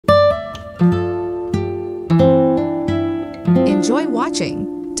Enjoy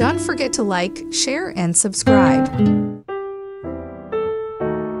watching. Don't forget to like, share, and subscribe.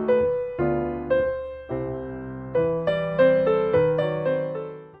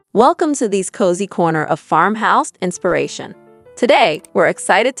 Welcome to this cozy corner of farmhouse inspiration. Today, we're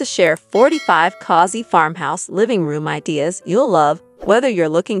excited to share 45 cozy farmhouse living room ideas you'll love, whether you're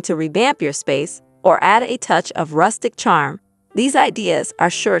looking to revamp your space or add a touch of rustic charm. These ideas are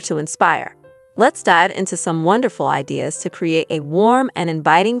sure to inspire. Let's dive into some wonderful ideas to create a warm and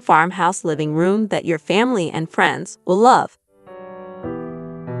inviting farmhouse living room that your family and friends will love.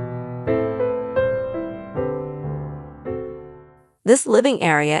 This living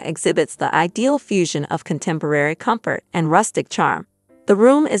area exhibits the ideal fusion of contemporary comfort and rustic charm. The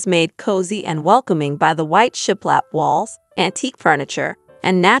room is made cozy and welcoming by the white shiplap walls, antique furniture,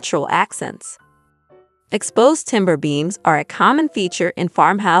 and natural accents. Exposed timber beams are a common feature in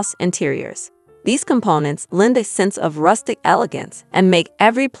farmhouse interiors. These components lend a sense of rustic elegance and make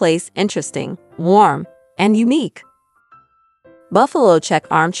every place interesting, warm, and unique. Buffalo check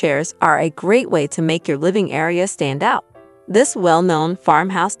armchairs are a great way to make your living area stand out. This well-known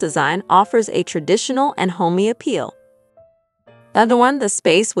farmhouse design offers a traditional and homey appeal. Adorn the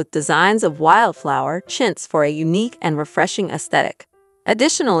space with designs of wildflower chintz for a unique and refreshing aesthetic.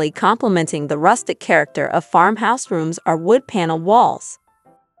 Additionally, complementing the rustic character of farmhouse rooms are wood panel walls.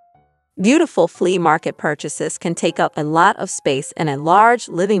 Beautiful flea market purchases can take up a lot of space in a large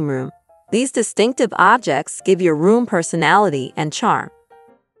living room. These distinctive objects give your room personality and charm.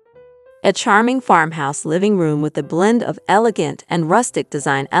 A charming farmhouse living room with a blend of elegant and rustic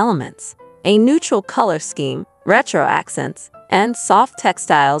design elements. A neutral color scheme, retro accents, and soft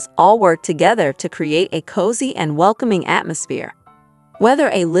textiles all work together to create a cozy and welcoming atmosphere.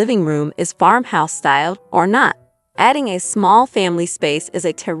 Whether a living room is farmhouse styled or not, adding a small family space is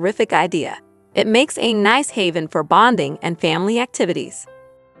a terrific idea. It makes a nice haven for bonding and family activities.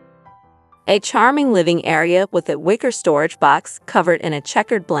 A charming living area with a wicker storage box covered in a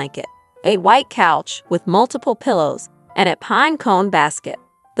checkered blanket, a white couch with multiple pillows, and a pine cone basket.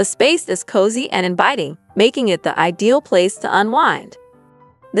 The space is cozy and inviting, making it the ideal place to unwind.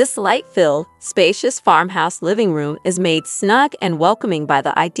 This light-filled, spacious farmhouse living room is made snug and welcoming by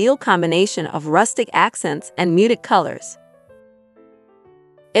the ideal combination of rustic accents and muted colors.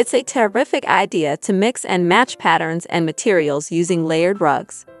 It's a terrific idea to mix and match patterns and materials using layered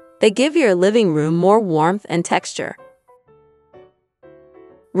rugs. They give your living room more warmth and texture.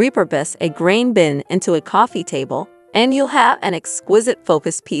 Repurpose a grain bin into a coffee table, and you'll have an exquisite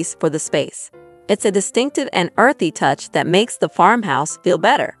focus piece for the space. It's a distinctive and earthy touch that makes the farmhouse feel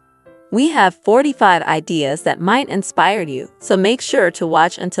better. We have 45 ideas that might inspire you, so make sure to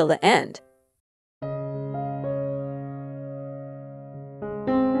watch until the end.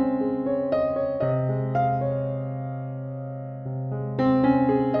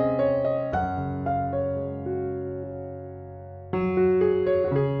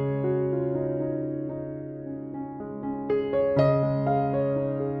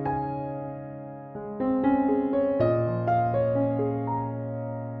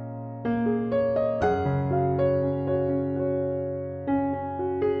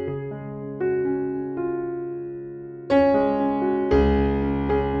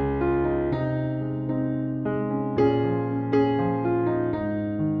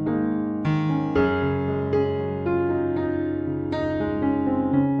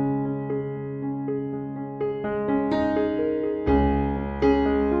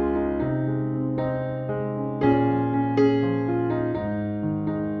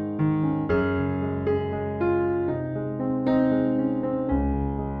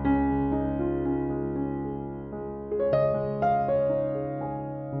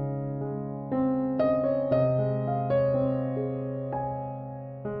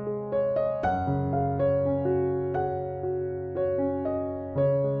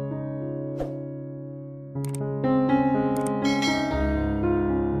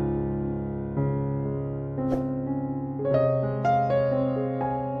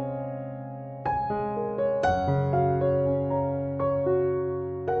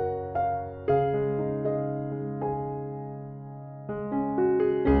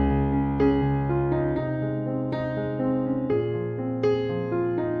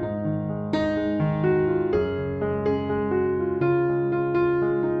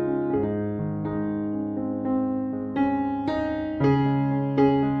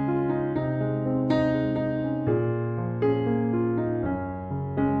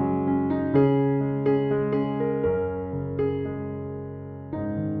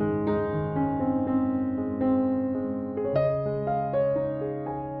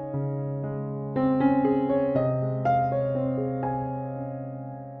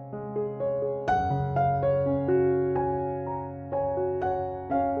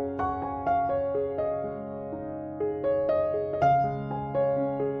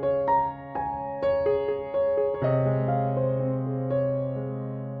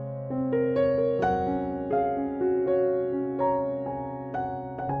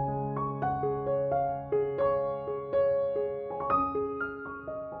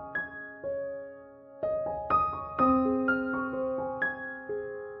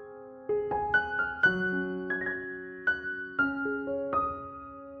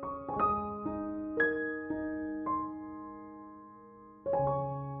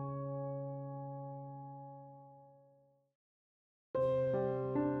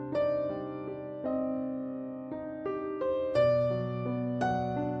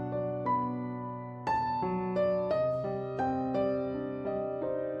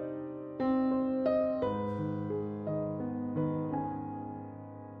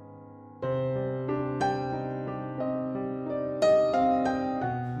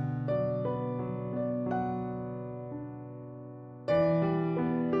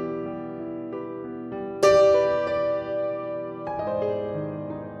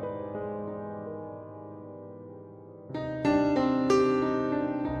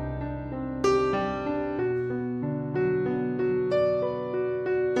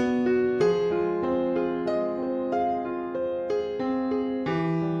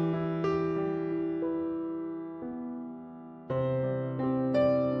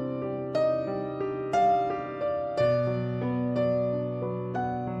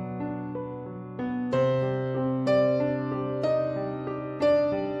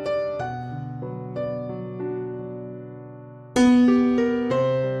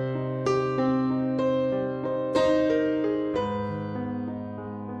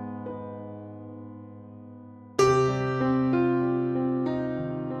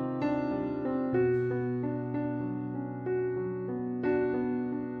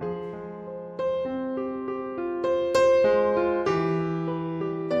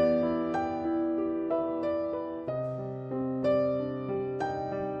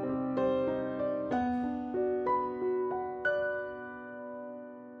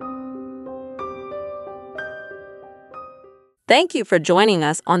 Thank you for joining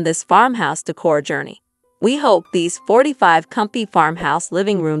us on this farmhouse decor journey. We hope these 45 comfy farmhouse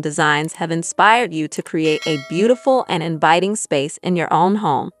living room designs have inspired you to create a beautiful and inviting space in your own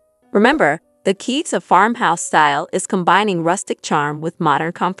home. Remember, the key to farmhouse style is combining rustic charm with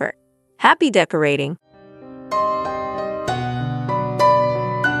modern comfort. Happy decorating!